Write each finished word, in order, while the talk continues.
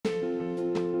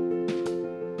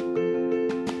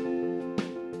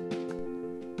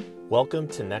Welcome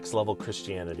to Next Level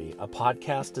Christianity, a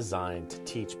podcast designed to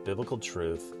teach biblical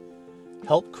truth,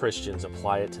 help Christians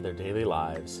apply it to their daily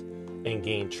lives, and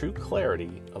gain true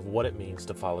clarity of what it means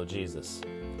to follow Jesus.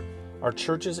 Our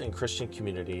churches and Christian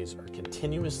communities are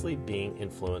continuously being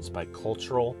influenced by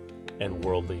cultural and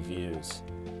worldly views,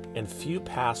 and few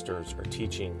pastors are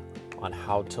teaching on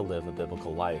how to live a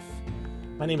biblical life.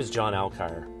 My name is John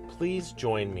Alkire. Please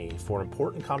join me for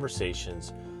important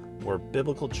conversations where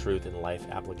biblical truth and life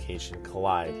application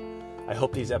collide. I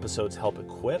hope these episodes help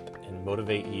equip and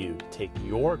motivate you to take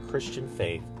your Christian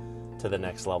faith to the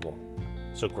next level.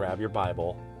 So grab your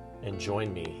Bible and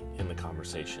join me in the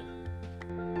conversation.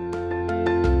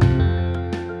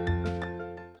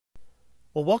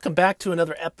 Well, welcome back to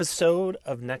another episode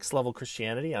of Next Level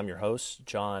Christianity. I'm your host,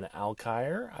 John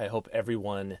Alkire. I hope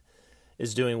everyone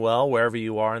is doing well wherever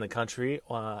you are in the country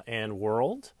and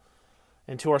world.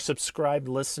 And to our subscribed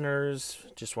listeners,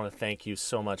 just want to thank you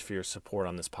so much for your support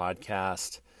on this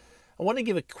podcast. I want to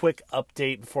give a quick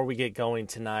update before we get going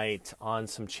tonight on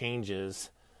some changes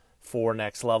for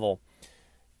Next Level.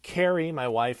 Carrie, my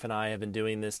wife, and I have been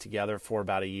doing this together for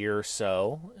about a year or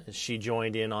so. She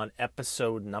joined in on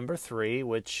episode number 3,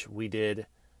 which we did,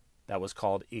 that was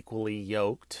called Equally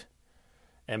Yoked.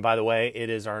 And by the way, it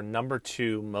is our number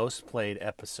 2 most played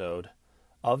episode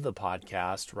of the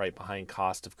podcast, right behind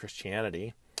Cost of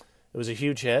Christianity. It was a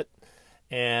huge hit.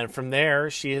 And from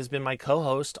there, she has been my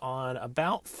co-host on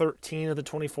about 13 of the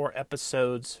 24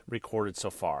 episodes recorded so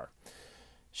far.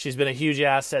 She's been a huge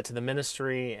asset to the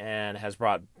ministry and has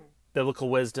brought biblical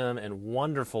wisdom and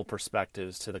wonderful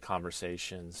perspectives to the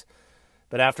conversations.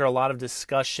 But after a lot of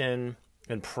discussion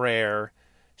and prayer,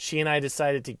 she and I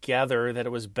decided together that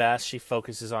it was best she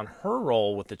focuses on her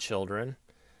role with the children.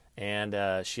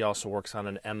 And she also works on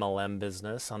an MLM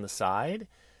business on the side.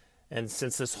 And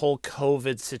since this whole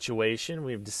COVID situation,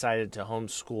 we've decided to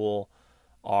homeschool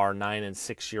our 9 and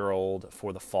 6-year-old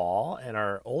for the fall. And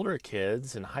our older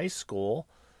kids in high school,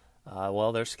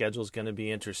 their schedule is going to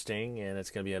be interesting, and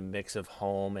it's going to be a mix of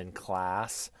home and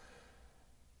class.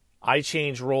 I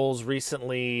changed roles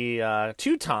recently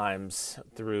 2 times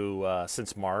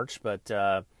since March,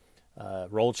 but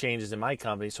role changes in my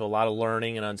company, so a lot of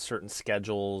learning and uncertain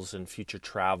schedules and future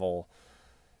travel.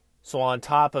 So on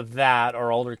top of that,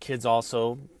 our older kids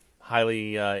also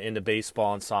highly into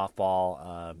baseball and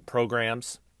softball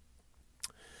programs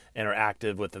and are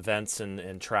active with events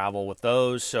and travel with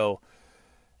those. So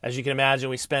as you can imagine,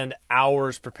 we spend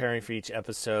hours preparing for each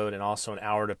episode and also an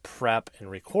hour to prep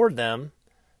and record them.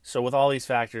 So with all these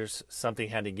factors, something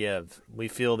had to give. We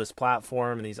feel this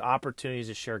platform and these opportunities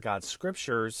to share God's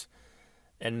scriptures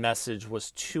and message was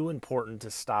too important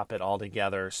to stop it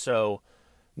altogether. So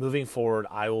moving forward,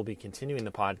 I will be continuing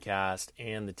the podcast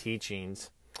and the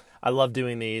teachings. I love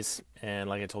doing these, and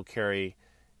like I told Carrie,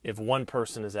 if one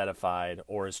person is edified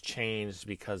or is changed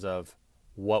because of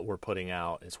what we're putting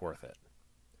out, it's worth it.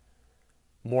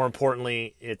 More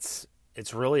importantly, it's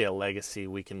really a legacy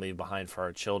we can leave behind for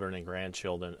our children and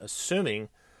grandchildren, assuming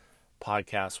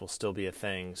podcasts will still be a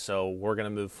thing. So we're going to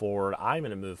move forward. I'm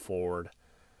going to move forward.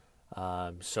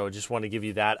 So just want to give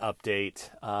you that update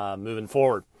moving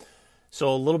forward.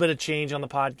 So a little bit of change on the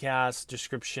podcast,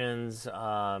 descriptions,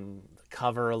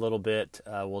 cover a little bit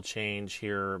will change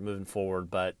here moving forward.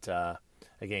 But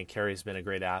again, Carrie's been a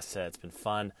great asset. It's been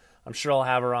fun. I'm sure I'll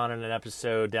have her on in an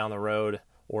episode down the road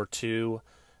or 2.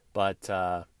 But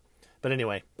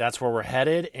anyway, that's where we're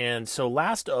headed. And so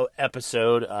last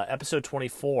episode, episode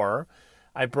 24,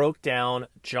 I broke down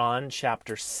John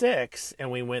chapter 6,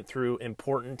 and we went through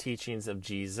important teachings of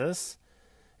Jesus.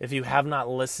 If you have not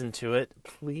listened to it,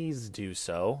 please do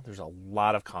so. There's a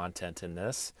lot of content in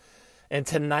this. And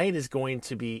tonight is going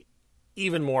to be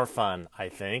even more fun, I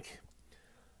think.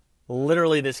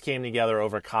 Literally, this came together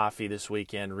over coffee this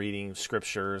weekend, reading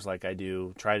scriptures like I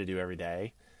try to do every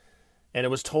day. And it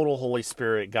was total Holy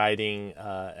Spirit guiding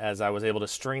as I was able to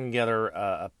string together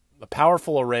a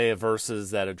powerful array of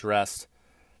verses that addressed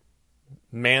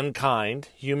mankind,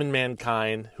 human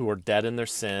mankind, who are dead in their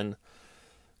sin,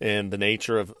 and the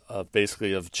nature of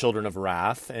basically of children of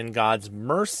wrath, and God's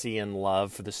mercy and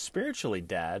love for the spiritually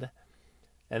dead,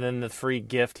 and then the free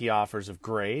gift he offers of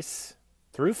grace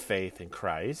through faith in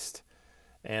Christ,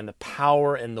 and the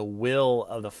power and the will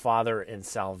of the Father in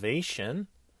salvation,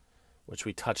 which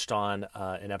we touched on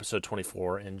in episode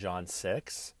 24 in John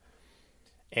 6.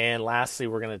 And lastly,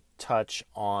 we're going to touch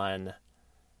on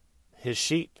his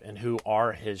sheep and who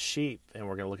are his sheep, and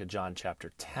we're going to look at John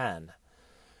chapter 10.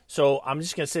 So I'm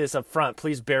just going to say this up front.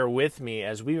 Please bear with me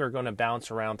as we are going to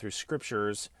bounce around through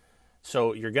scriptures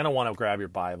So you're going to want to grab your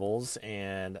Bibles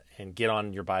and get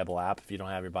on your Bible app if you don't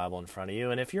have your Bible in front of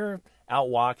you. And if you're out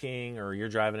walking or you're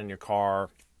driving in your car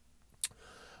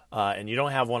and you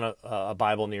don't have a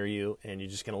Bible near you and you're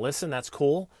just going to listen, that's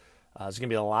cool. There's going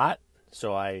to be a lot,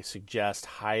 so I suggest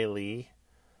highly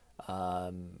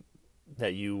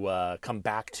that you come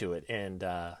back to it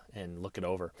and look it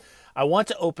over. I want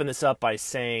to open this up by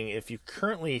saying if you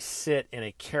currently sit in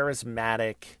a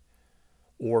charismatic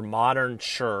or modern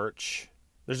church,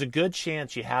 there's a good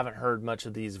chance you haven't heard much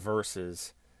of these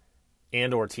verses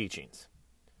and or teachings.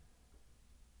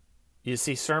 You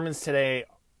see, sermons today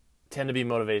tend to be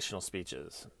motivational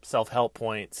speeches, self-help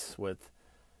points with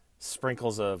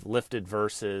sprinkles of lifted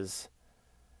verses.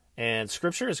 And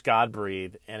Scripture is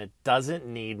God-breathed, and it doesn't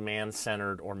need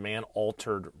man-centered or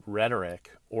man-altered rhetoric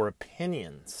or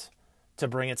opinions to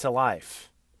bring it to life.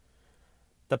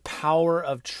 The power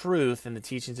of truth in the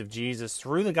teachings of Jesus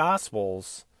through the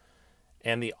Gospels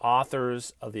and the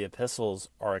authors of the epistles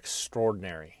are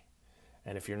extraordinary.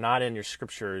 And if you're not in your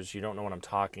Scriptures, you don't know what I'm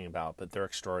talking about, but they're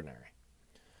extraordinary.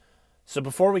 So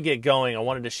before we get going, I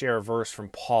wanted to share a verse from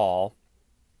Paul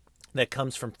that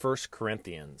comes from 1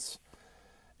 Corinthians.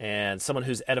 And someone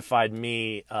who's edified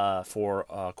me for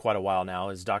quite a while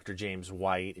now is Dr. James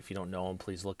White. If you don't know him,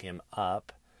 please look him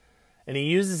up. And he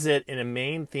uses it in a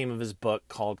main theme of his book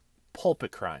called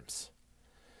Pulpit Crimes.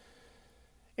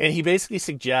 And he basically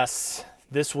suggests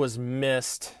this was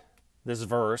missed, this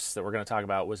verse that we're going to talk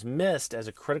about was missed as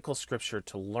a critical scripture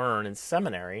to learn in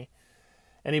seminary.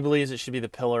 And he believes it should be the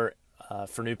pillar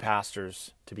for new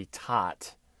pastors to be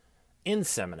taught in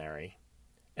seminary.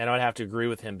 And I would have to agree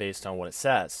with him based on what it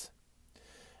says.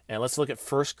 And let's look at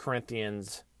 1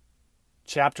 Corinthians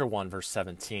chapter 1, verse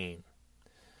 17.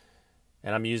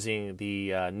 And I'm using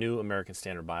the New American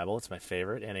Standard Bible. It's my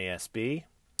favorite, NASB.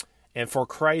 And for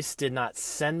Christ did not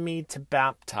send me to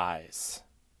baptize.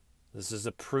 This is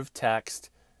a proof text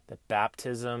that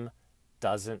baptism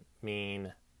doesn't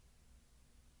mean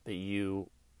that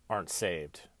you aren't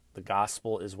saved. The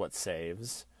gospel is what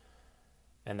saves.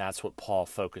 And that's what Paul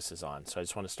focuses on. So I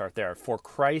just want to start there. For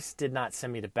Christ did not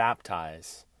send me to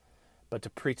baptize, but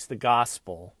to preach the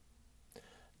gospel,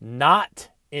 not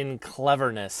in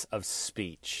cleverness of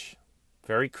speech.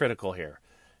 Very critical here.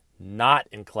 Not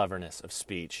in cleverness of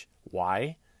speech.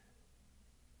 Why?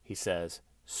 He says,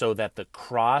 so that the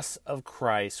cross of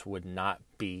Christ would not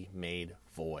be made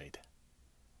void.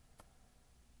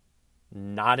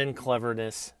 Not in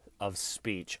cleverness of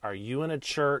speech. Are you in a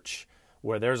church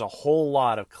where there's a whole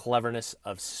lot of cleverness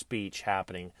of speech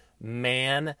happening?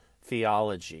 Man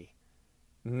theology,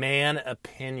 man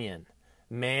opinion,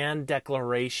 man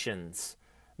declarations,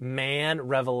 man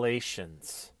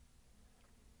revelations.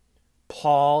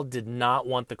 Paul did not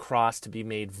want the cross to be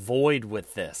made void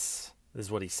with this. This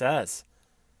is what he says.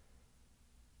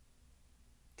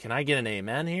 Can I get an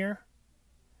amen here?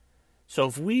 So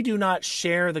if we do not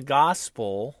share the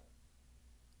gospel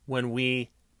when we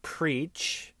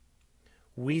preach,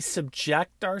 we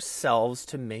subject ourselves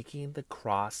to making the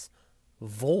cross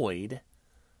void,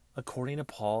 according to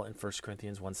Paul in 1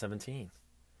 Corinthians 1:17.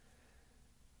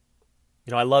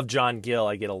 You know, I love John Gill.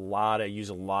 I use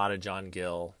a lot of John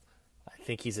Gill. I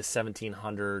think he's a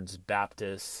 1700s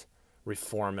Baptist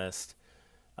reformist,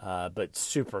 but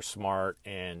super smart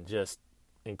and just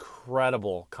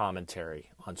incredible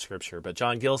commentary on Scripture. But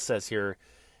John Gill says here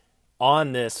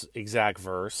on this exact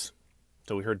verse,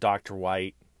 so we heard Dr.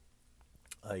 White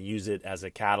use it as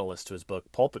a catalyst to his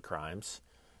book, Pulpit Crimes.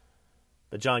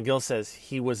 But John Gill says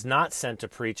he was not sent to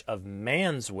preach of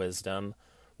man's wisdom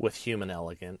with human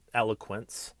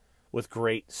eloquence, with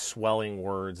great swelling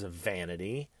words of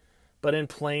vanity, but in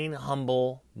plain,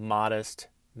 humble, modest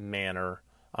manner,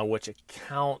 on which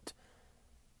account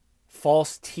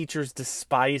false teachers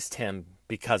despised him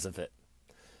because of it.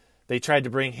 They tried to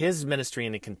bring his ministry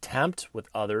into contempt with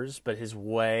others, but his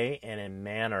way and in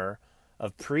manner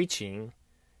of preaching,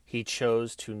 he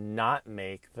chose to not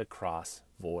make the cross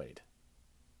void.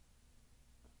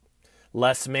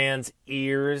 Lest man's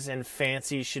ears and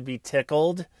fancies should be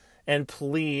tickled and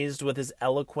pleased with his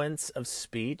eloquence of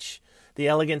speech, the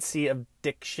elegancy of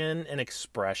diction and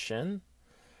expression,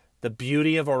 the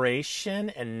beauty of oration,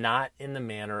 and not in the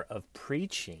manner of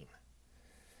preaching.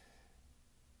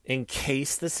 In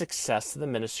case the success of the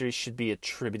ministry should be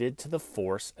attributed to the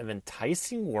force of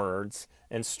enticing words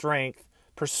and strength,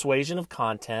 persuasion of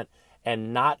content,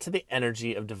 and not to the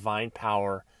energy of divine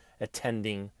power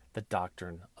attending the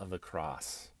doctrine of the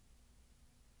cross.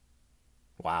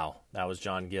 Wow, that was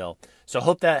John Gill. So I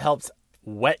hope that helps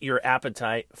whet your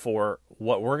appetite for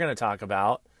what we're going to talk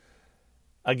about.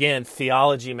 Again,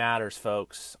 theology matters,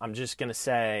 folks. I'm just going to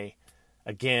say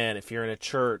Again, if you're in a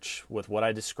church with what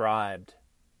I described,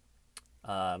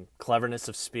 cleverness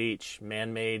of speech,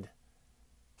 man-made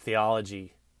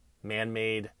theology,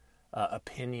 man-made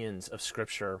opinions of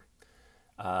Scripture,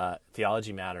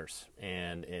 theology matters,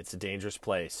 and it's a dangerous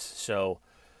place. So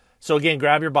again,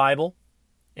 grab your Bible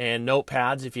and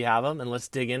notepads if you have them, and let's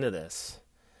dig into this.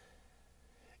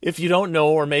 If you don't know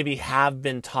or maybe have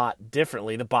been taught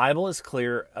differently, the Bible is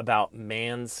clear about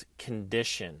man's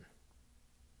condition.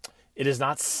 It is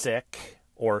not sick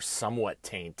or somewhat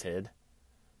tainted.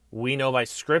 We know by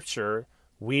Scripture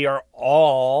we are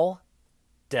all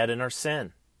dead in our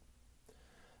sin.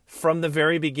 From the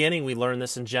very beginning, we learn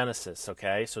this in Genesis,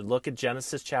 okay? So look at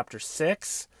Genesis chapter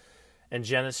 6 and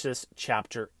Genesis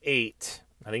chapter 8.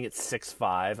 I think it's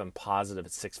 6:5. I'm positive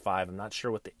it's 6:5. I'm not sure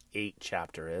what the 8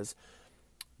 chapter is.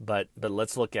 But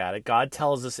let's look at it. God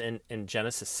tells us in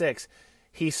Genesis 6,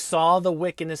 he saw the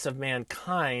wickedness of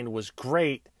mankind was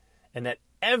great, and that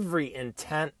every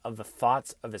intent of the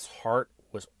thoughts of his heart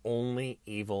was only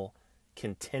evil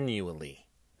continually.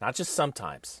 Not just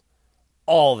sometimes.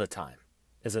 All the time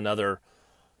is another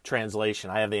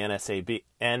translation. I have the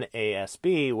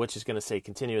NASB, which is going to say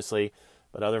continuously,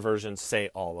 but other versions say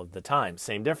all of the time.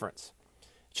 Same difference.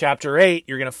 Chapter 8,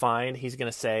 you're going to find he's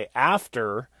going to say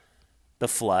after the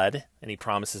flood, and he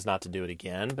promises not to do it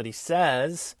again, but he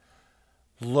says,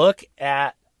 look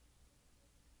at,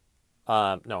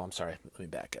 let me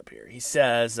back up here. He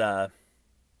says,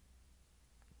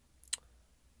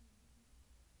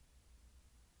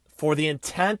 for the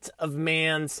intent of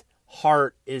man's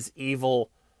heart is evil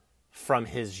from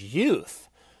his youth.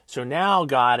 So now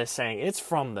God is saying it's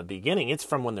from the beginning. It's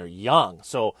from when they're young.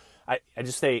 So I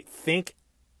just say,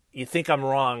 you think I'm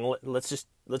wrong. Let's just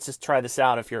try this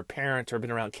out. If you're a parent or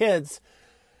been around kids,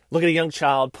 look at a young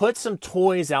child, put some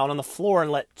toys out on the floor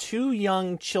and let two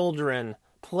young children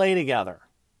play together.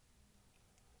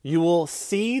 You will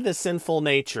see the sinful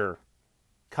nature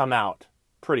come out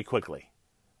pretty quickly,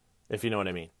 if you know what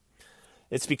I mean.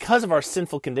 It's because of our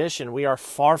sinful condition, we are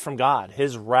far from God.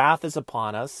 His wrath is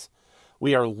upon us.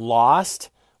 We are lost.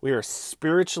 We are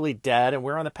spiritually dead, and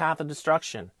we're on the path of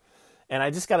destruction. And I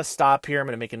just got to stop here. I'm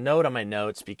going to make a note on my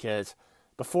notes because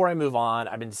before I move on,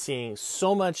 I've been seeing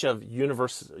so much of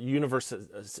universal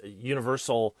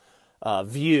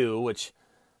view, which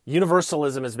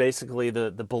universalism is basically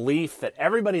the belief that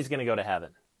everybody's going to go to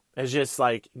heaven. It's just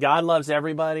like God loves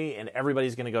everybody and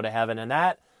everybody's going to go to heaven. And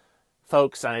that,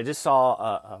 folks, and I just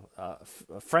saw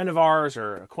a friend of ours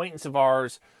or acquaintance of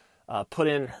ours put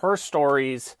in her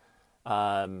stories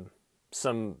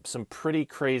some pretty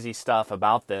crazy stuff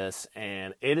about this,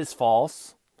 and it is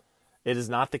false. It is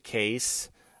not the case.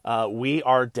 We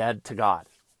are dead to God,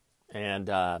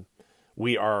 and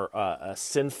we are a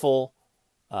sinful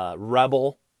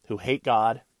rebel who hate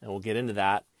God, and we'll get into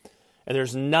that. And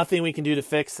there's nothing we can do to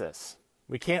fix this.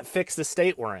 We can't fix the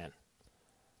state we're in.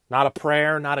 Not a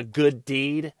prayer, not a good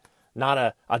deed, not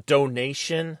a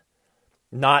donation,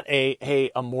 not a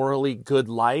morally good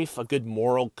life, a good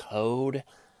moral code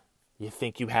you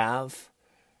think you have.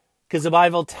 Because the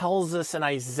Bible tells us in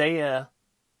Isaiah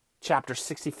chapter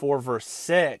 64, verse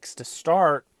 6, to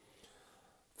start,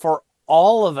 for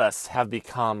all of us have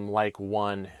become like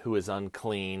one who is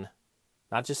unclean.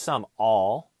 Not just some,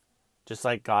 all. Just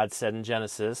like God said in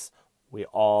Genesis, we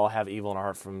all have evil in our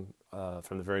heart from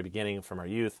the very beginning, from our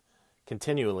youth,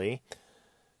 continually.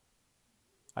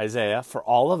 Isaiah, for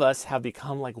all of us have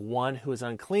become like one who is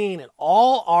unclean, and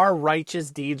all our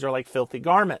righteous deeds are like filthy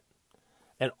garment.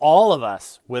 And all of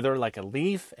us wither like a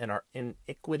leaf, and our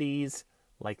iniquities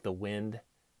like the wind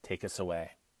take us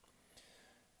away.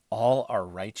 All our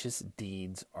righteous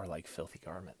deeds are like filthy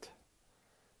garment.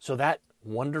 So that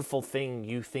wonderful thing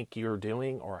you think you're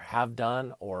doing or have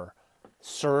done, or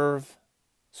service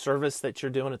that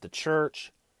you're doing at the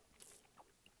church,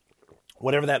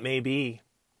 whatever that may be,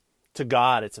 to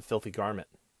God, it's a filthy garment.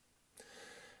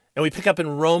 And we pick up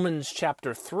in Romans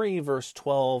chapter 3, verse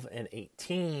 12 and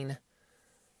 18.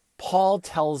 Paul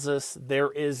tells us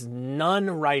there is none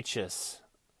righteous,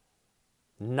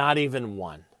 not even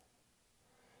one.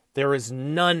 There is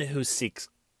none who seeks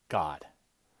God.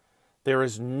 There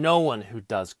is no one who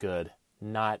does good,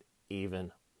 not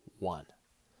even one.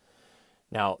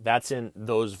 Now, that's in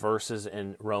those verses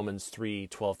in Romans 3,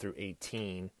 12 through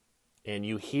 18. And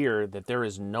you hear that there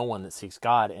is no one that seeks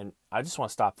God. And I just want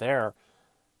to stop there.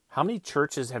 How many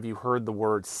churches have you heard the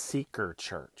word seeker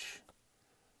church?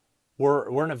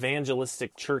 We're an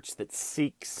evangelistic church that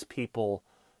seeks people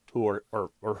who are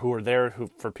who are there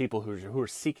for people who are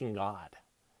seeking God.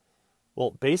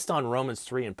 Well, based on Romans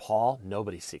 3 and Paul,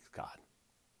 nobody seeks God.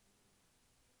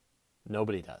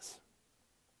 Nobody does.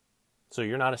 So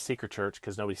you're not a seeker church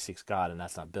because nobody seeks God, and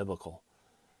that's not biblical.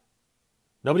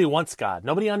 Nobody wants God.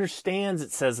 Nobody understands,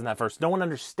 it says in that verse. No one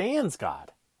understands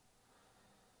God.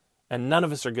 And none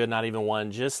of us are good, not even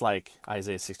one, just like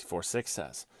Isaiah 64:6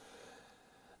 says.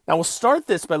 Now we'll start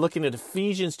this by looking at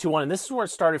Ephesians 2:1, and this is where it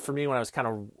started for me when I was kind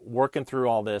of working through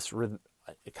all this,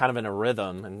 kind of in a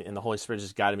rhythm, and the Holy Spirit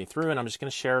just guided me through, and I'm just going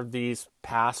to share these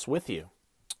paths with you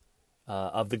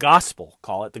of the gospel.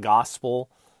 Call it the gospel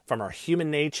from our human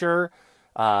nature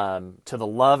to the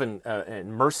love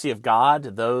and mercy of God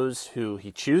to those who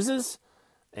he chooses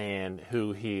and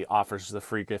who he offers the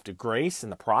free gift of grace in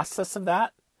the process of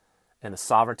that and the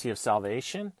sovereignty of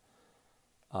salvation.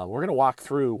 We're going to walk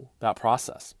through that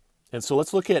process. And so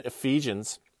let's look at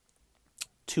Ephesians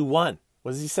 2:1.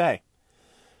 What does he say?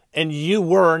 And you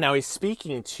were, now he's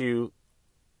speaking to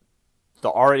the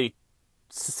already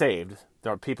saved,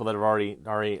 there are people that have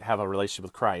already have a relationship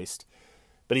with Christ.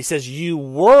 But he says, you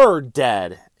were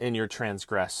dead in your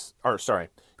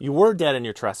you were dead in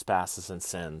your trespasses and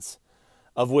sins,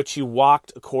 of which you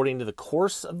walked according to the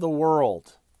course of the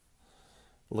world.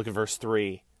 Look at verse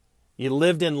 3. You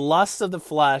lived in lust of the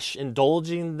flesh,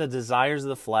 indulging the desires of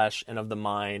the flesh and of the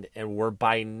mind, and were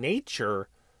by nature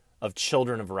of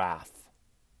children of wrath.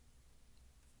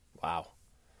 Wow.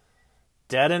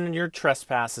 Dead in your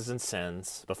trespasses and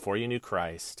sins before you knew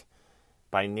Christ,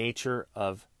 by nature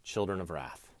of children of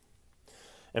wrath.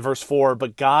 In verse 4,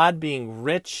 but God, being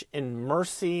rich in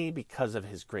mercy because of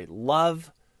his great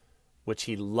love, which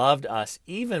he loved us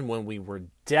even when we were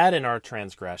dead in our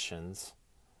transgressions.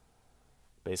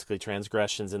 Basically,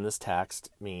 transgressions in this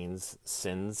text means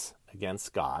sins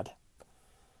against God.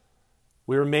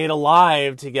 We were made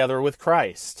alive together with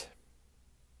Christ.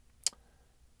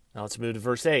 Now let's move to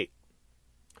verse 8.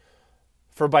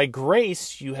 For by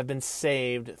grace you have been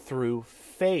saved through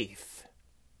faith,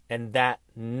 and that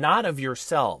not of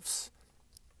yourselves.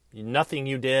 Nothing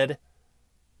you did,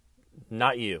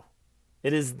 not you.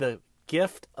 It is the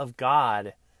gift of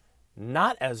God,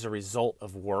 not as a result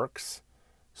of works,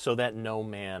 so that no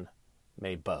man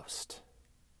may boast.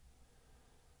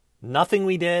 Nothing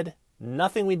we did,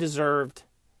 nothing we deserved.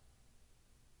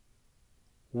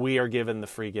 We are given the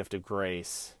free gift of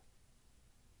grace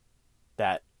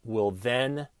that will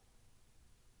then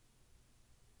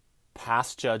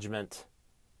pass judgment,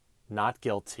 not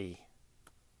guilty,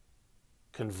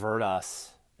 convert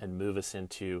us and move us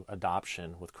into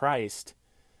adoption with Christ.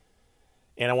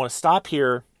 And I want to stop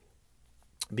here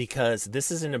because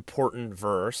this is an important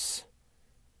verse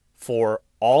for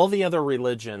all the other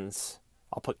religions.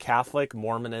 I'll put Catholic,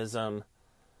 Mormonism,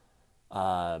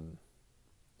 and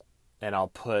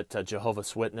I'll put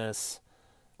Jehovah's Witness.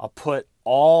 I'll put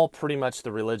all pretty much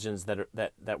the religions that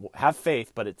have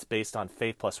faith, but it's based on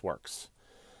faith plus works.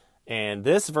 And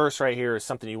this verse right here is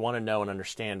something you want to know and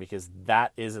understand because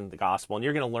that isn't the gospel. And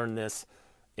you're going to learn this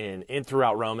in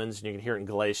throughout Romans, and you can hear it in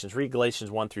Galatians. Read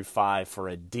Galatians 1-5 for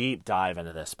a deep dive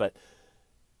into this. But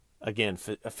again,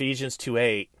 Ephesians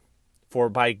 2:8, for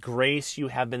by grace you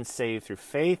have been saved through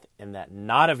faith, and that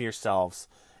not of yourselves.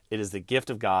 It is the gift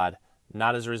of God,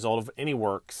 not as a result of any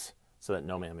works, so that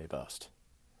no man may boast.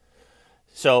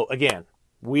 So again,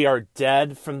 we are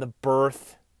dead from the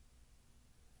birth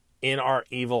in our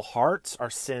evil hearts, our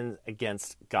sin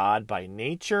against God by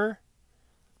nature.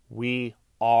 We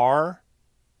are,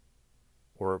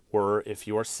 or were if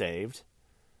you are saved,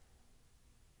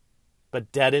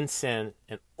 but dead in sin,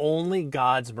 and only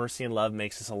God's mercy and love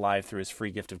makes us alive through his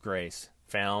free gift of grace,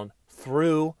 found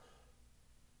through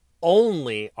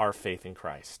only our faith in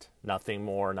Christ. Nothing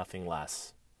more, nothing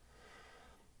less.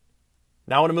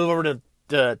 Now I want to move over to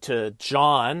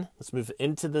John. Let's move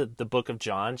into the book of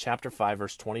John, chapter 5,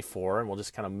 verse 24, and we'll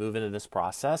just kind of move into this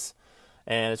process.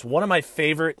 And it's one of my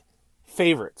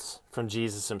favorites from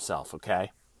Jesus himself,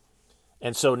 okay?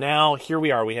 And so now here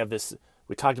we are. We have this,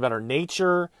 we talked about our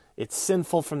nature. It's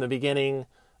sinful from the beginning.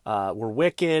 We're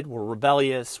wicked. We're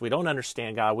rebellious. We don't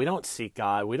understand God. We don't seek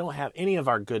God. We don't have any of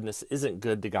our goodness isn't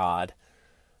good to God.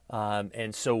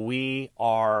 And so we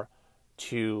are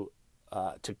to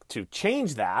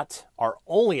change that. Our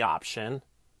only option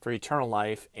for eternal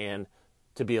life and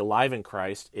to be alive in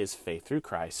Christ is faith through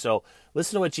Christ. So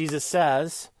listen to what Jesus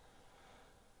says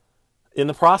in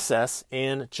the process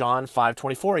in John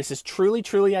 5:24. He says, truly,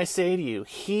 truly, I say to you,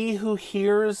 he who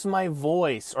hears my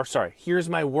voice, hears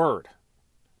my word.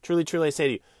 Truly, truly, I say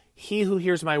to you, he who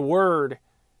hears my word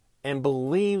and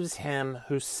believes him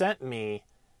who sent me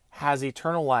has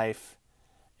eternal life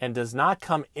and does not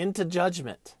come into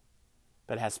judgment,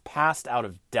 but has passed out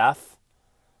of death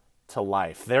to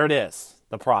life. There it is,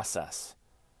 the process.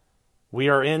 We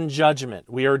are in judgment.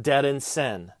 We are dead in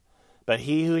sin. But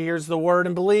he who hears the word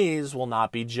and believes will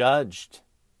not be judged.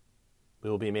 We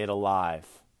will be made alive.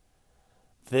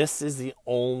 This is the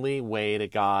only way to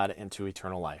God and to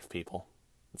eternal life, people.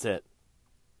 That's it.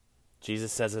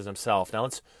 Jesus says it himself. Now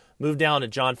let's move down to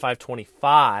John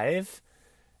 5:25.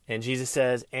 And Jesus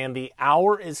says, and the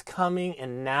hour is coming,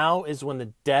 and now is when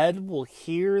the dead will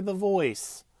hear the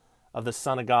voice of the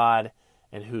Son of God,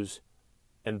 and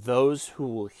those who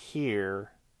will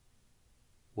hear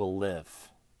will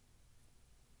live.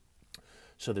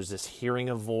 So there's this hearing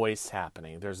of voice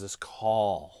happening. There's this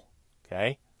call.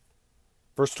 Okay?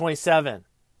 Verse 27.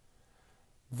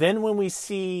 Then when we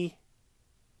see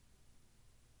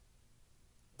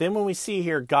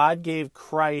here, God gave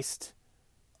Christ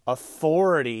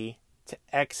authority to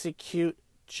execute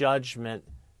judgment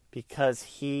because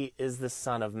he is the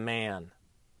Son of Man.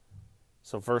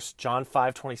 So John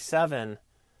 5:27,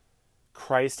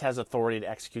 Christ has authority to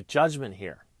execute judgment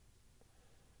here.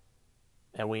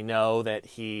 And we know that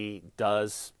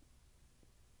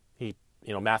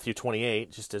Matthew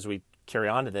 28, just as we carry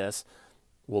on to this,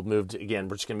 we're just going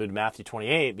to move to Matthew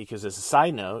 28 because as a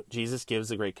side note, Jesus gives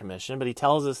the Great Commission, but he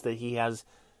tells us that he has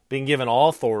been given all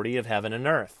authority of heaven and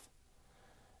earth.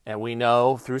 And we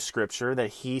know through Scripture that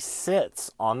he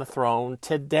sits on the throne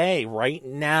today. Right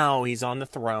now, he's on the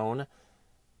throne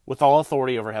with all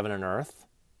authority over heaven and earth,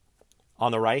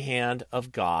 on the right hand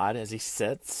of God as he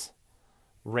sits,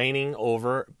 reigning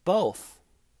over both.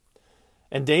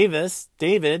 And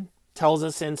David tells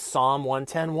us in Psalm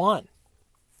 110:1,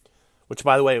 which,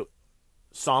 by the way,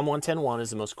 Psalm 110:1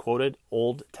 is the most quoted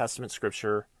Old Testament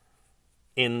scripture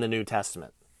in the New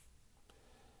Testament.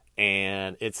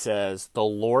 And it says, the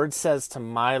Lord says to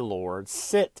my Lord,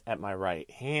 sit at my right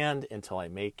hand until I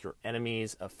make your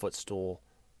enemies a footstool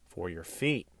for your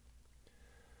feet.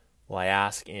 Well, I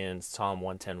ask in Psalm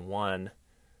 110:1,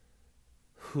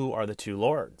 who are the two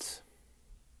Lords?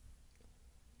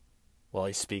 Well,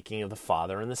 he's speaking of the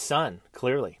Father and the Son,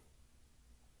 clearly.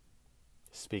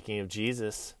 Speaking of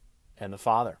Jesus and the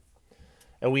Father.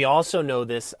 And we also know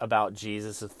this about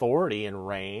Jesus' authority and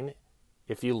reign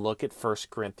if you look at 1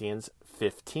 Corinthians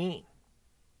 15.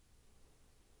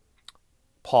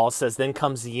 Paul says, then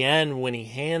comes the end when he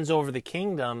hands over the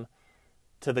kingdom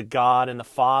to the God and the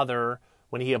Father,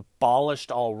 when he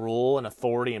abolished all rule and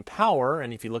authority and power.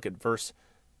 And if you look at verse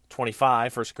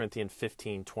 25, 1 Corinthians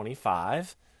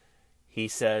 15:25, he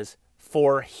says,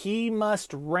 for he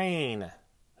must reign.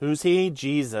 Who's he?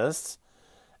 Jesus.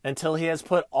 Until he has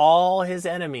put all his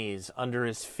enemies under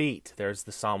his feet. There's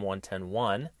the Psalm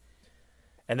 110:1.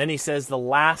 And then he says the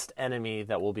last enemy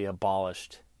that will be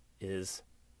abolished is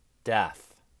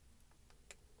death.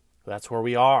 That's where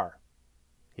we are.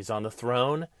 He's on the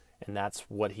throne, and that's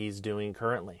what he's doing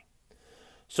currently.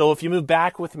 So if you move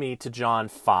back with me to John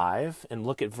 5 and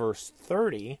look at verse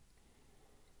 30,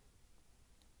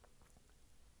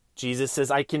 Jesus says,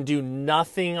 I can do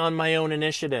nothing on my own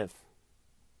initiative.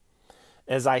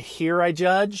 As I hear, I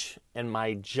judge, and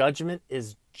my judgment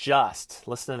is just.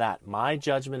 Listen to that. My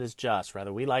judgment is just,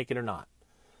 whether we like it or not.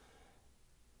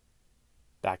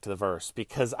 Back to the verse.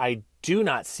 Because I do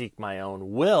not seek my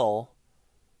own will,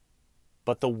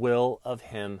 but the will of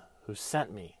him who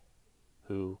sent me.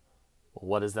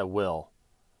 What is that will?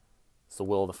 It's the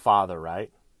will of the Father,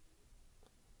 right?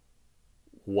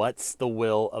 What's the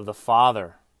will of the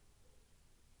Father?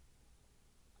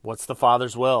 What's the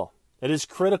Father's will? It is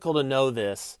critical to know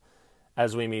this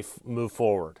as we move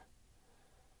forward.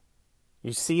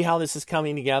 You see how this is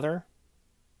coming together?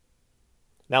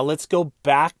 Now let's go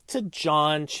back to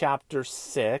John chapter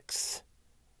 6,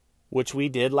 which we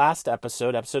did last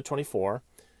episode 24.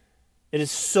 It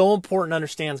is so important to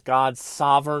understand God's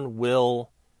sovereign will,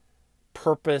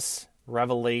 purpose,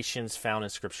 revelations found in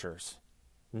Scriptures.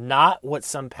 Not what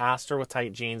some pastor with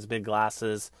tight jeans, big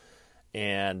glasses,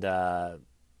 and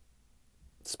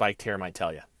spiked hair might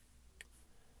tell you.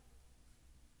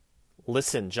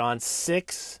 Listen, John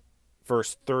 6,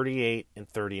 verse 38 and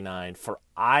 39. For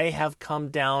I have come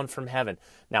down from heaven.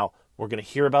 Now, we're going to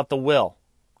hear about the will,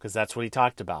 because that's what he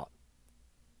talked about.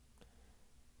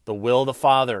 The will of the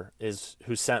Father is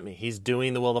who sent me. He's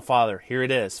doing the will of the Father. Here it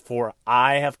is. For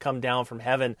I have come down from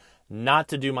heaven, not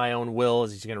to do my own will,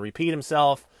 as he's going to repeat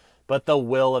himself, but the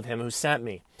will of him who sent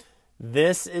me.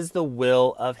 This is the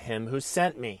will of him who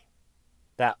sent me,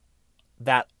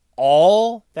 that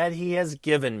all that he has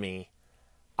given me,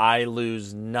 I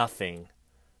lose nothing,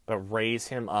 but raise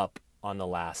him up on the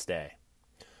last day.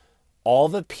 All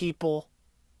the people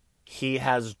he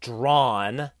has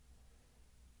drawn,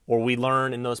 or we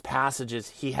learn in those passages,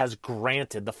 he has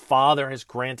granted, the Father has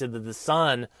granted to the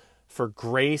Son for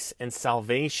grace and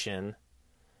salvation.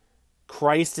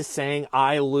 Christ is saying,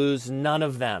 I lose none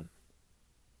of them.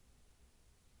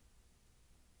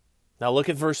 Now look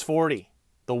at verse 40.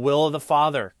 The will of the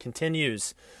Father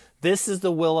continues. This is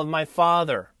the will of my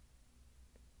Father,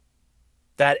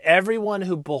 that everyone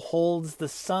who beholds the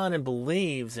Son and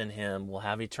believes in him will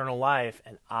have eternal life,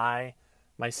 and I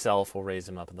myself will raise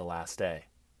him up in the last day.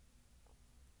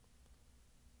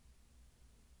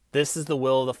 This is the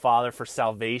will of the Father for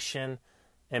salvation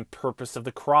and purpose of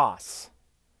the cross.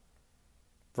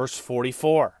 Verse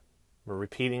 44. We're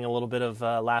repeating a little bit of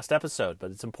last episode,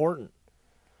 but it's important.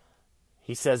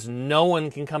 He says, no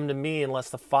one can come to me unless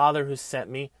the Father who sent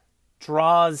me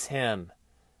draws him,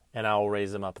 and I will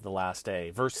raise him up at the last day.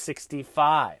 Verse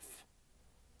 65.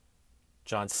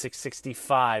 John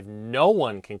 6:65. No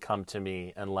one can come to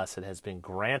me unless it has been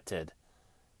granted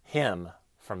him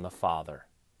from the Father.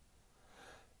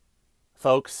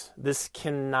 Folks, this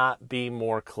cannot be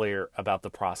more clear about the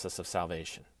process of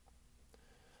salvation.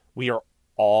 We are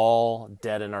all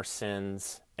dead in our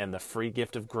sins, and the free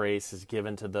gift of grace is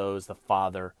given to those the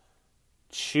Father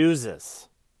chooses.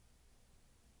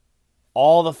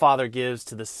 All the Father gives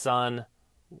to the Son,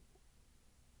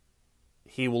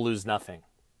 he will lose nothing.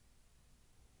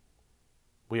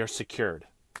 We are secured.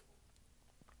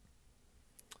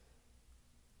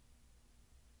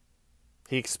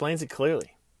 He explains it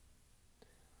clearly.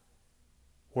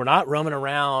 We're not roaming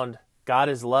around, God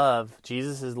is love,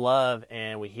 Jesus is love,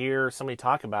 and we hear somebody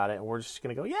talk about it, and we're just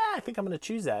going to go, yeah, I think I'm going to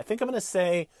choose that. I think I'm going to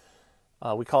say,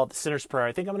 we call it the sinner's prayer.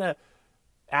 I think I'm going to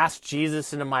ask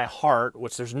Jesus into my heart,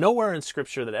 which there's nowhere in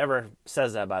Scripture that ever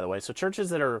says that, by the way. So churches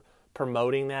that are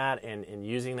promoting that and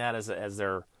using that as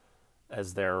their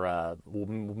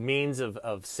means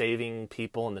of saving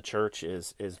people in the church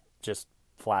is just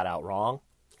flat out wrong.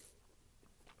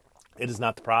 It is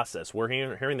not the process. We're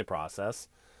hearing the process.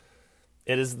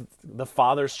 It is the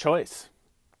Father's choice.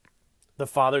 The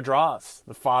Father draws.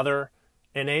 The Father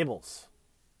enables.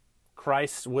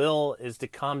 Christ's will is to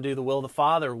come do the will of the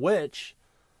Father, which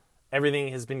everything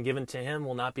has been given to him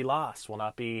will not be lost, will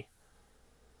not be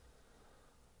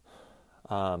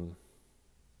I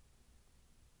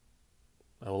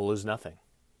will lose nothing.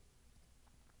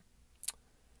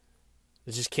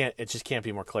 It just can't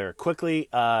be more clear. Quickly,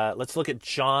 let's look at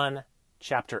John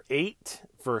chapter 8,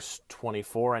 verse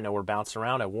 24. I know we're bouncing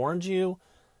around. I warned you.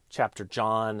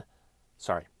 John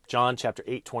chapter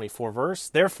 8, 24 verse.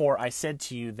 Therefore, I said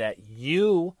to you that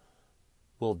you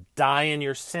will die in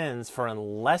your sins, for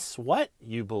unless what?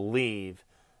 You believe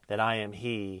that I am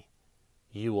he,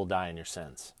 you will die in your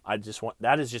sins.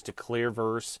 That is just a clear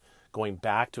verse going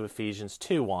back to Ephesians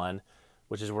 2:1,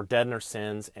 which is we're dead in our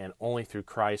sins and only through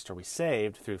Christ are we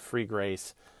saved, through free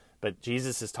grace. But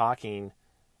Jesus is talking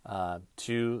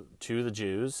to the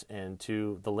Jews and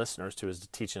to the listeners, to his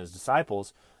teaching his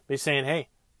disciples. But he's saying, hey,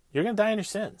 you're going to die in your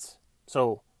sins.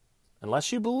 So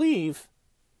unless you believe,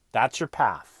 that's your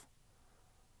path.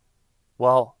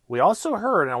 Well, we also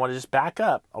heard, and I want to just back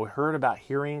up, we heard about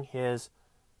hearing his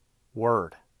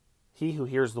word. He who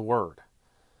hears the word.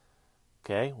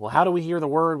 Okay, well, how do we hear the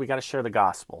word? We got to share the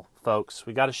gospel, folks.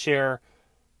 We got to share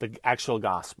the actual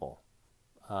gospel.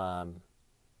 Romans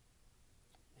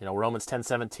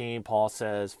 10:17, Paul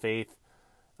says faith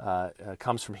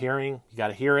comes from hearing. You got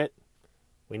to hear it.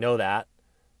 We know that.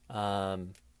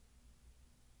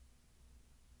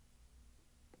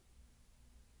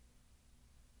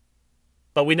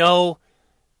 But we know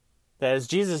that as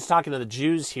Jesus is talking to the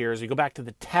Jews here, as we go back to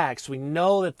the text, we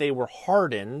know that they were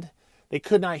hardened. They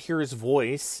could not hear his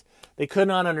voice. They could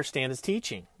not understand his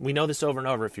teaching. We know this over and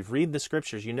over. If you read the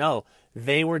scriptures, you know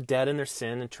they were dead in their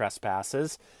sin and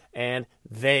trespasses, and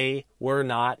they were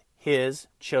not his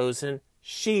chosen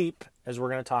sheep, as we're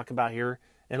going to talk about here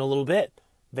in a little bit.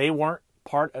 They weren't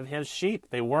part of his sheep.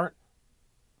 They weren't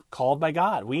called by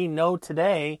God. We know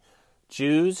today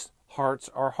Jews' hearts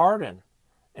are hardened.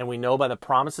 And we know by the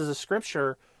promises of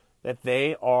Scripture that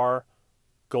they are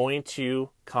going to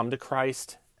come to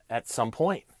Christ at some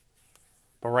point.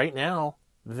 But right now,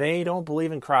 they don't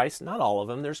believe in Christ. Not all of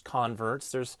them. There's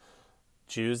converts. There's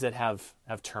Jews that have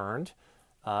turned.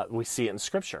 We see it in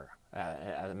Scripture,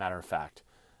 as a matter of fact.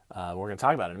 We're going to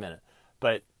talk about it in a minute.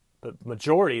 But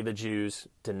majority of the Jews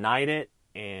denied it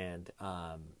and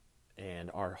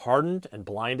are hardened and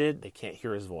blinded. They can't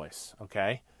hear his voice,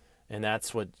 okay? And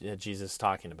that's what Jesus is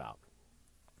talking about.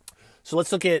 So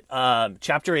let's look at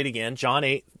chapter 8 again, John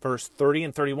 8, verse 30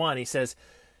 and 31. He says,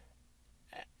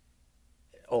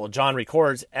 John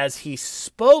records, as he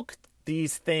spoke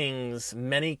these things,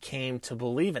 many came to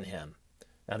believe in him.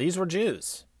 Now, these were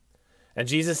Jews. And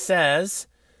Jesus says,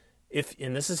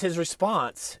 and this is his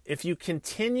response, if you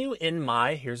continue in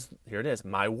here it is,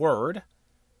 my word,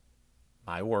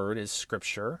 my word is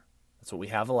Scripture. That's what we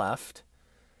have left.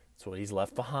 That's what he's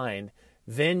left behind.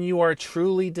 Then you are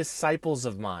truly disciples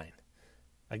of mine.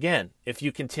 Again, if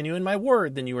you continue in my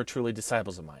word, then you are truly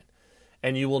disciples of mine.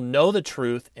 And you will know the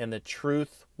truth, and the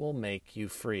truth will make you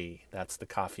free. That's the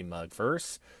coffee mug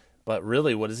verse. But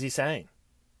really, what is he saying?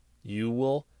 You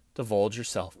will divulge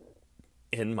yourself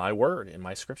in my word, in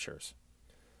my scriptures.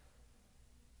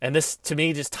 And this, to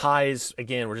me, just ties,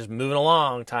 again, we're just moving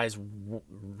along, ties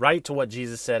right to what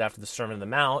Jesus said after the Sermon on the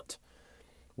Mount,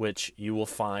 which you will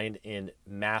find in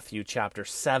Matthew chapter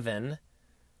 7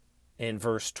 in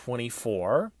verse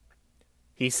 24.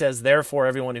 He says, therefore,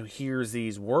 everyone who hears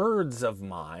these words of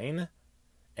mine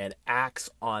and acts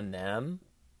on them,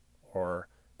 or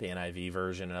the NIV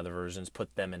version and other versions,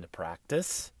 put them into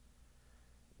practice,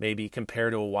 may be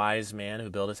compared to a wise man who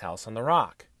built his house on the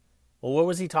rock. Well, what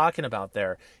was he talking about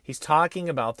there? He's talking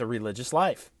about the religious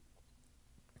life.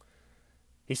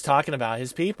 He's talking about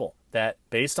his people, that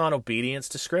based on obedience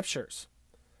to scriptures,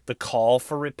 the call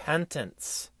for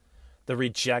repentance, the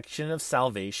rejection of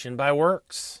salvation by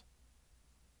works,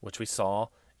 which we saw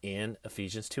in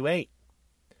Ephesians 2:8.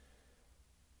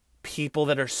 People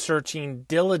that are searching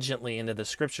diligently into the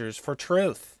scriptures for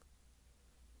truth.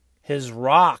 His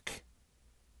rock,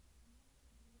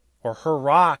 or her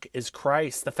rock, is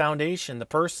Christ, the foundation, the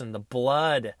person, the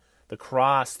blood, the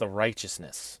cross, the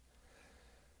righteousness.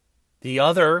 The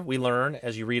other, we learn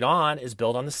as you read on, is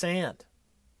built on the sand.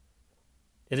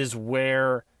 It is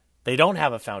where they don't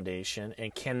have a foundation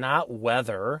and cannot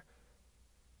weather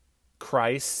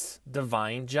Christ's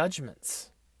divine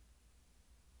judgments.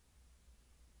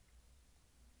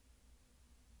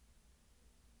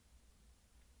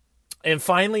 And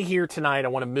finally here tonight, I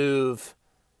want to move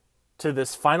to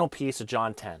this final piece of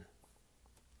John 10.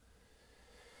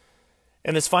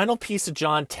 And this final piece of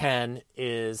John 10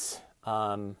 is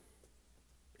going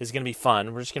to be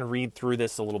fun. We're just going to read through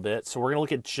this a little bit. So we're going to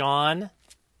look at John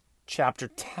chapter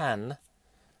 10,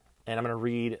 and I'm going to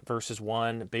read verses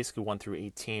 1 through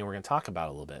 18. We're going to talk about it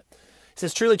a little bit. It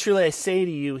says, truly, truly, I say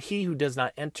to you, he who does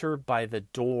not enter by the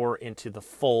door into the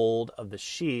fold of the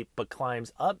sheep, but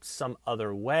climbs up some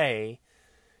other way,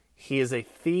 he is a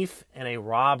thief and a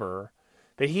robber.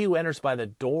 But he who enters by the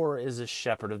door is a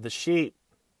shepherd of the sheep.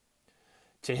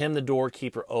 To him the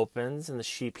doorkeeper opens, and the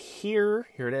sheep hear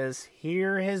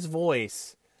his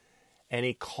voice, and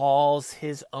he calls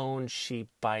his own sheep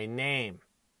by name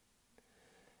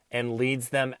and leads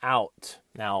them out.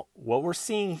 Now, what we're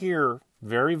seeing here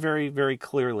very, very, very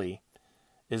clearly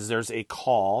is there's a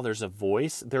call, there's a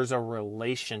voice, there's a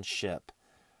relationship.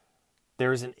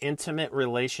 There's an intimate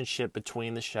relationship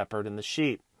between the shepherd and the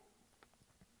sheep.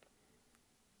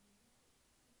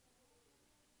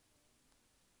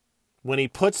 When he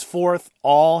puts forth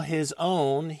all his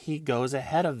own, he goes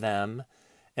ahead of them,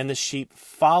 and the sheep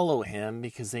follow him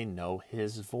because they know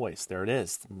his voice. There it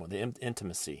is, the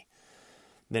intimacy.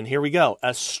 Then here we go.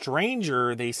 A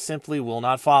stranger they simply will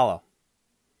not follow,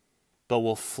 but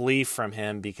will flee from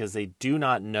him because they do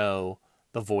not know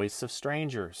the voice of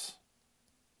strangers.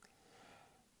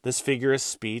 This figure of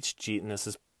speech, and this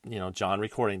is John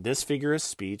recording, this figure of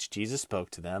speech, Jesus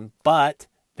spoke to them, but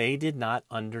they did not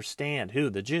understand, who?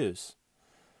 The Jews,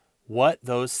 what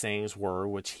those things were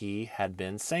which he had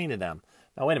been saying to them.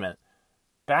 Now, wait a minute.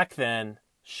 Back then,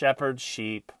 shepherd,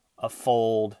 sheep, a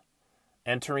fold,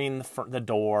 entering the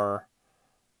door.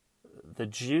 The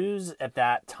Jews at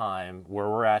that time, where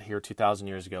we're at here 2,000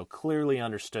 years ago, clearly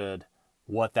understood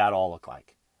what that all looked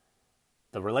like.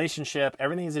 The relationship,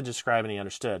 everything he's describing, he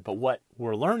understood. But what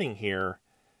we're learning here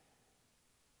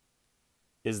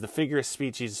is the figure of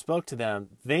speech Jesus spoke to them.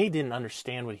 They didn't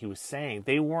understand what he was saying.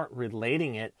 They weren't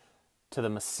relating it to the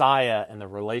Messiah and the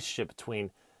relationship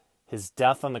between his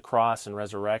death on the cross and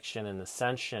resurrection and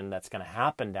ascension that's going to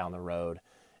happen down the road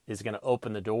is going to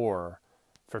open the door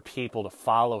for people to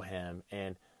follow him.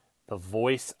 And the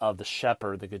voice of the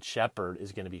shepherd, the good shepherd,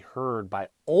 is going to be heard by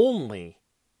only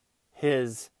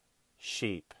his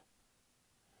sheep.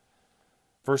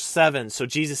 Verse 7, so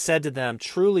Jesus said to them,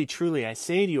 truly, truly, I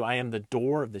say to you, I am the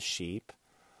door of the sheep.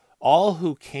 All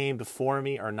who came before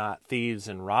me are not thieves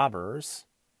and robbers,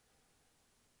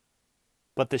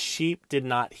 but the sheep did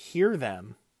not hear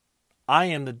them. I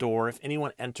am the door. If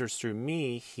anyone enters through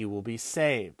me, he will be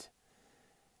saved,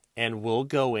 and will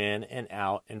go in and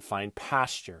out and find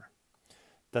pasture.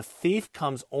 The thief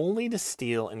comes only to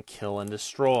steal and kill and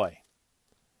destroy.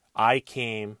 I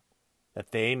came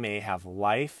that they may have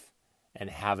life and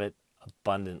have it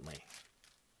abundantly.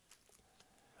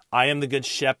 I am the good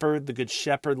shepherd. The good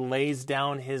shepherd lays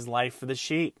down his life for the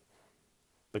sheep.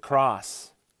 The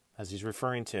cross, as he's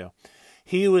referring to.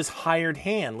 He who is hired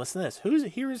hand, listen to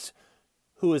this.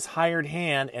 who is hired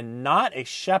hand and not a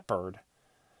shepherd,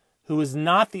 who is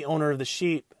not the owner of the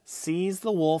sheep, sees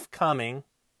the wolf coming,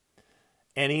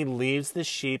 and he leaves the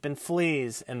sheep and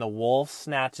flees, and the wolf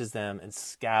snatches them and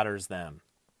scatters them.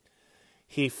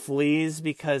 He flees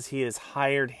because he is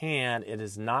hired hand and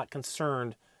is not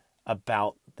concerned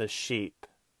about the sheep.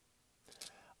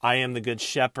 I am the good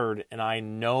shepherd, and I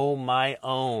know my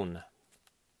own,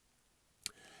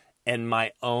 and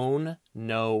my own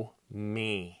know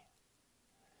me.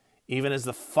 Even as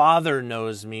the Father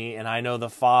knows me, and I know the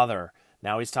Father.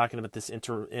 Now he's talking about this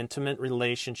intimate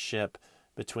relationship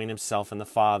between himself and the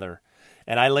Father.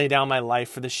 And I lay down my life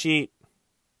for the sheep.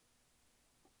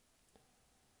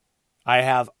 I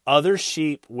have other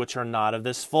sheep which are not of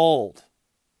this fold.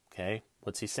 Okay,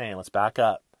 what's he saying? Let's back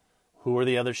up. Who are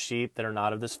the other sheep that are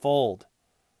not of this fold?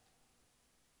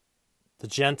 The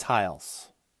Gentiles.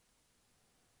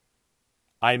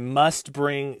 I must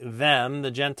bring them,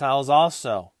 the Gentiles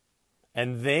also,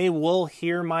 and they will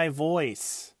hear my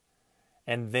voice,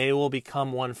 and they will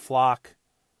become one flock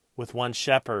with one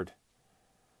shepherd.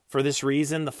 For this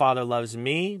reason, the Father loves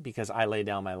me, because I lay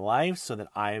down my life so that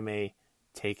I may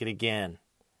take it again.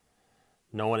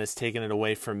 No one has taken it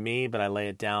away from me, but I lay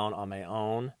it down on my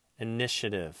own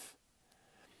initiative.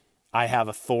 I have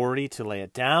authority to lay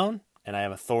it down, and I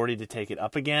have authority to take it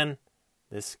up again.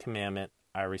 This commandment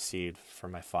I received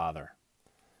from my Father.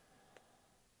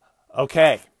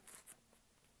 Okay.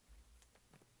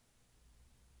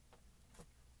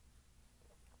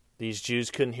 These Jews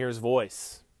couldn't hear his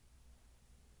voice.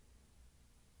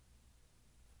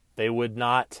 They would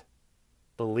not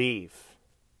believe.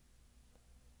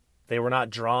 They were not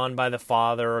drawn by the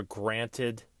Father or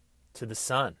granted to the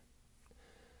Son.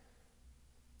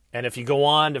 And if you go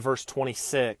on to verse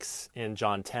 26 in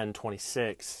John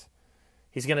 10:26,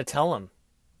 he's going to tell them,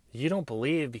 you don't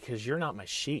believe because you're not my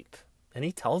sheep. And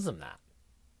he tells them that.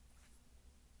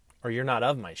 Or you're not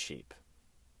of my sheep.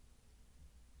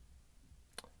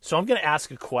 So I'm going to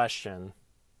ask a question.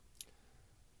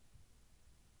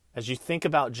 As you think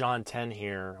about John 10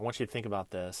 here, I want you to think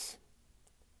about this.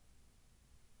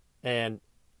 And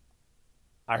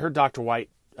I heard Dr. White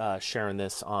sharing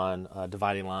this on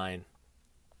Dividing Line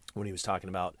when he was talking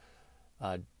about,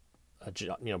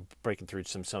 breaking through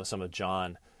some of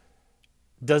John.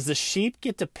 Does the sheep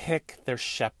get to pick their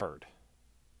shepherd?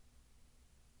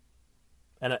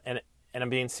 And I'm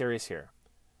being serious here.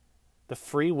 The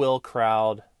free will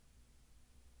crowd,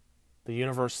 the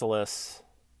universalists,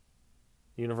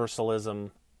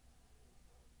 universalism,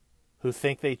 who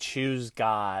think they choose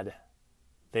God,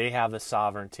 they have the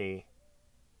sovereignty.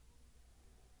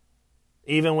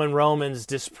 Even when Romans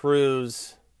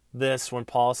disproves this, when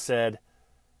Paul said,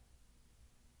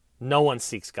 no one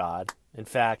seeks God. In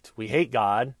fact, we hate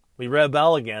God. We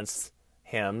rebel against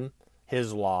him,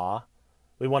 his law.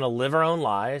 We want to live our own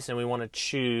lives, and we want to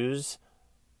choose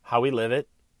how we live it.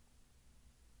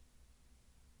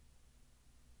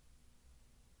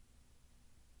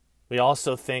 We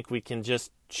also think we can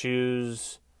just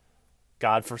choose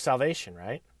God for salvation,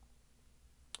 right?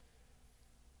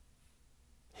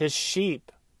 His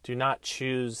sheep do not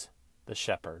choose the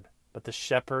shepherd, but the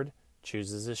shepherd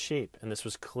chooses his sheep. And this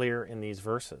was clear in these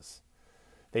verses.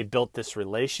 They built this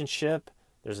relationship.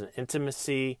 There's an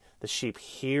intimacy. The sheep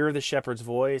hear the shepherd's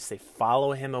voice. They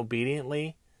follow him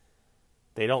obediently.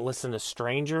 They don't listen to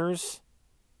strangers.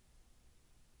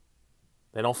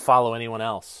 They don't follow anyone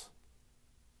else.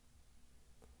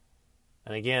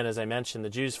 And again, as I mentioned, the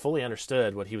Jews fully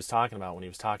understood what he was talking about when he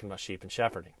was talking about sheep and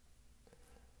shepherding.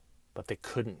 But they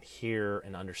couldn't hear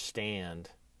and understand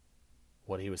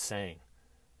what he was saying.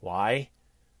 Why?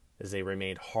 As they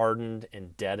remained hardened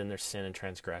and dead in their sin and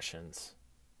transgressions.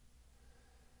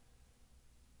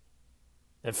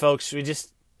 And folks,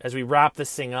 as we wrap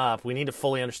this thing up, we need to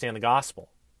fully understand the gospel.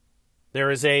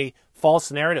 There is a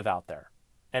false narrative out there,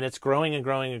 and it's growing and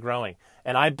growing and growing.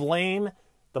 And I blame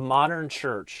the modern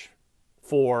church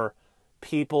for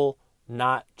people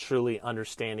not truly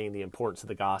understanding the importance of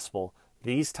the gospel.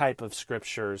 These type of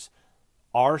scriptures,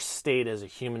 our state as a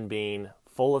human being,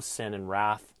 full of sin and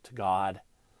wrath to God,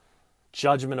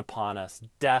 judgment upon us,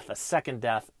 death, a second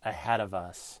death ahead of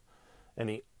us. And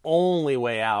the only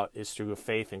way out is through a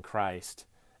faith in Christ.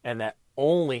 And that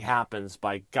only happens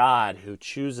by God who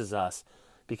chooses us,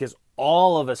 because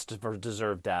all of us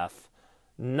deserve death.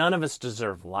 None of us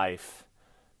deserve life.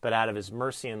 But out of his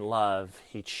mercy and love,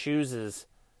 he chooses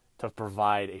to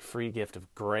provide a free gift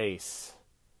of grace.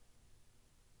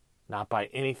 Not by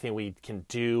anything we can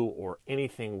do or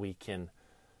anything we can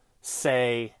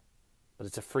say, but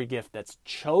it's a free gift that's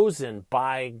chosen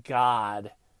by God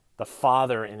the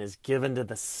Father and is given to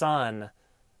the Son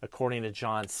according to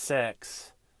John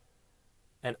 6,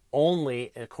 and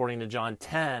only according to John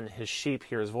 10, his sheep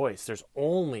hear his voice. There's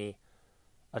only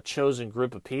a chosen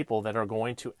group of people that are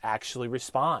going to actually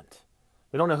respond.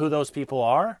 We don't know who those people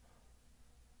are,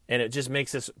 and it just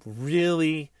makes us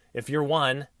really, if you're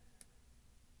one,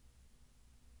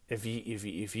 if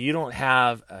you don't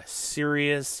have a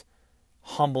serious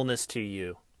humbleness to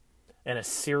you and a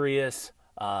serious,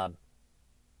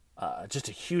 just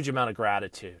a huge amount of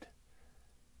gratitude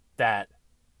that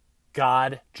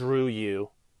God drew you,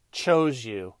 chose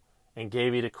you, and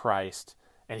gave you to Christ,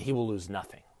 and he will lose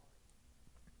nothing.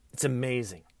 It's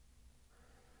amazing.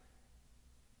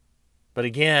 But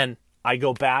again, I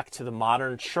go back to the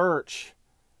modern church.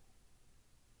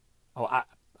 I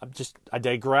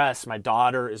digress. My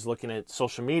daughter is looking at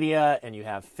social media, and you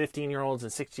have 15-year-olds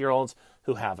and 60-year-olds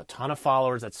who have a ton of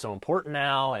followers. That's so important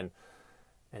now, and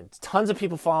tons of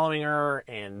people following her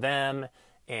and them,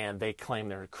 and they claim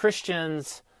they're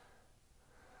Christians.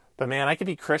 But man, I could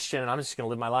be Christian and I'm just going to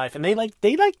live my life. And they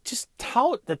just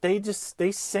tout that they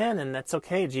sin and that's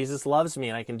okay. Jesus loves me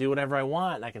and I can do whatever I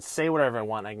want and I can say whatever I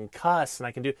want and I can cuss and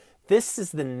I can do. This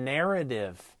is the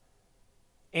narrative.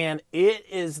 And it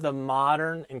is the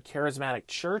modern and charismatic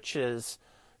churches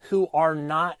who are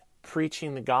not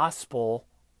preaching the gospel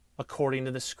according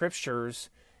to the scriptures,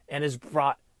 and has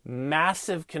brought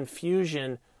massive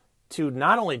confusion to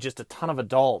not only just a ton of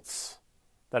adults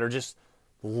that are just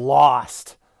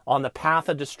lost on the path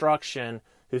of destruction,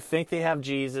 who think they have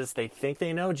Jesus, they think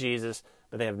they know Jesus,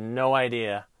 but they have no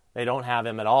idea. They don't have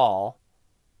him at all.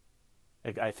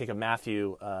 I think of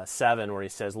Matthew 7, where he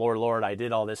says, Lord, Lord, I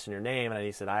did all this in your name. And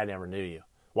he said, I never knew you.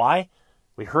 Why?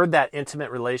 We heard that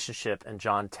intimate relationship in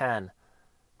John 10.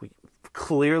 We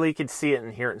clearly could see it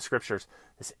and hear it in scriptures.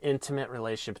 This intimate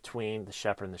relationship between the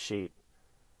shepherd and the sheep.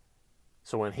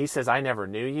 So when he says, I never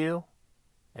knew you,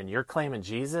 and you're claiming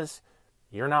Jesus,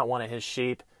 you're not one of his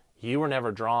sheep. You were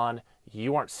never drawn.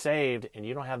 You aren't saved, and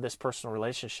you don't have this personal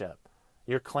relationship.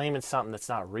 You're claiming something that's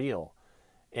not real.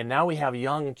 And now we have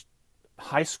young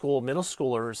high school, middle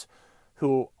schoolers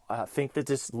who think that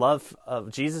this love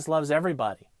of Jesus loves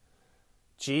everybody.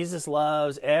 Jesus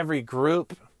loves every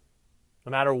group,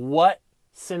 no matter what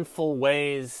sinful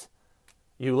ways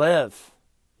you live.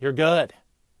 You're good.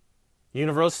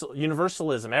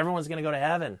 Universalism. Everyone's going to go to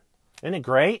heaven. Isn't it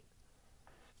great?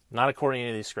 Not according to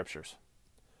any of these scriptures.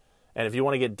 And if you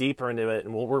want to get deeper into it,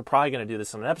 and we're probably going to do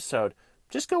this on an episode,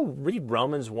 just go read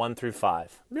Romans 1 through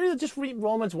 5. Maybe just read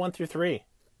Romans 1 through 3.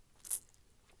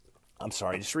 I'm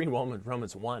sorry, just read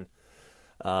Romans 1.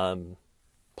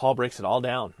 Paul breaks it all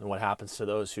down and what happens to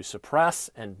those who suppress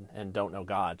and don't know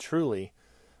God. Truly,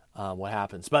 what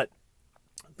happens. But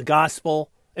the gospel,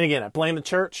 and again, I blame the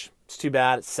church. It's too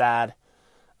bad. It's sad.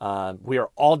 We are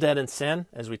all dead in sin,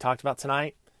 as we talked about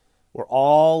tonight. We're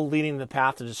all leading the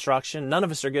path of destruction. None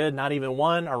of us are good, not even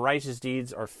one. Our righteous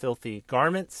deeds are filthy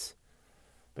garments.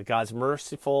 But God's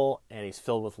merciful, and he's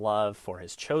filled with love for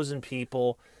his chosen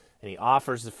people. And he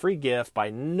offers the free gift, by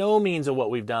no means of what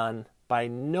we've done, by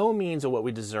no means of what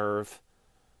we deserve,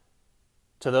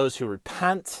 to those who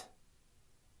repent,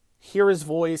 hear his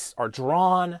voice, are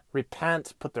drawn,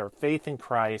 repent, put their faith in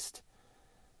Christ,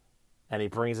 and he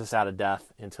brings us out of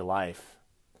death into life.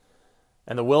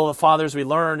 And the will of the Father, as we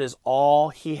learned, is all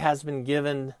he has been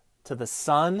given to the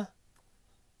Son.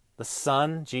 The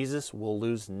Son, Jesus, will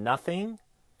lose nothing,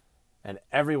 and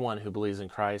everyone who believes in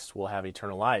Christ will have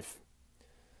eternal life.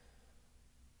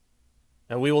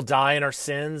 And we will die in our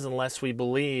sins unless we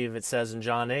believe, it says in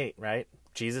John 8, right?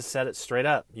 Jesus said it straight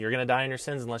up. You're going to die in your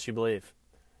sins unless you believe.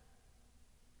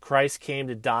 Christ came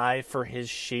to die for his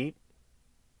sheep.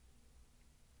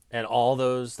 And all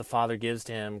those the Father gives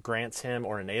to him, grants him,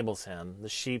 or enables him. The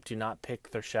sheep do not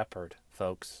pick their shepherd,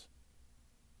 folks.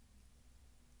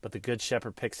 But the good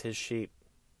shepherd picks his sheep.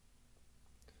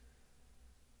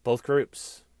 Both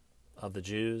groups of the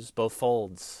Jews, both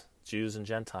folds, Jews and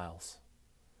Gentiles.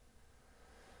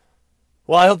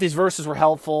 Well, I hope these verses were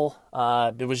helpful.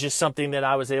 It was just something that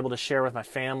I was able to share with my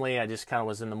family. I just kind of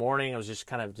was in the morning. I was just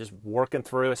kind of just working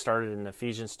through. I started in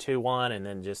Ephesians 2:1, and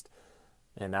then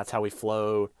and that's how we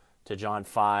flowed to John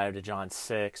 5, to John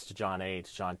 6, to John 8,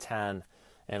 to John 10,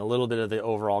 and a little bit of the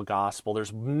overall gospel.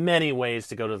 There's many ways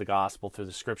to go to the gospel through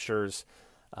the scriptures.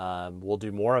 We'll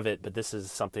do more of it, but this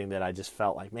is something that I just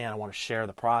felt like, man, I want to share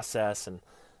the process and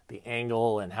the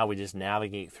angle and how we just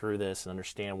navigate through this and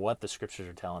understand what the scriptures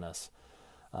are telling us.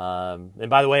 And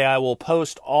by the way, I will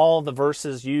post all the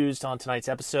verses used on tonight's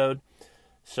episode,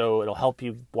 so it'll help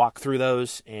you walk through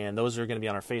those, and those are going to be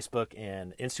on our Facebook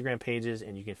and Instagram pages,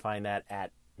 and you can find that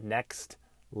at Next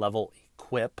Level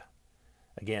Equip,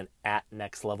 Again, at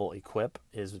Next Level Equip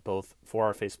is both for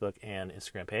our Facebook and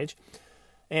Instagram page.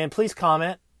 And please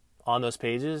comment on those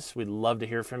pages. We'd love to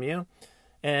hear from you.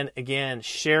 And again,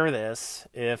 share this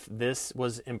if this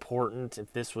was important,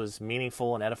 if this was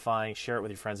meaningful and edifying. Share it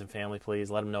with your friends and family,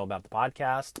 please. Let them know about the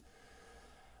podcast.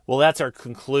 Well, that's our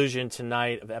conclusion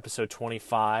tonight of episode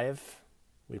 25.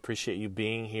 We appreciate you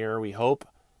being here. We hope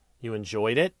you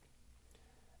enjoyed it.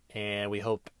 And we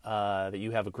hope that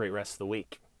you have a great rest of the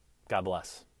week. God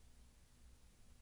bless.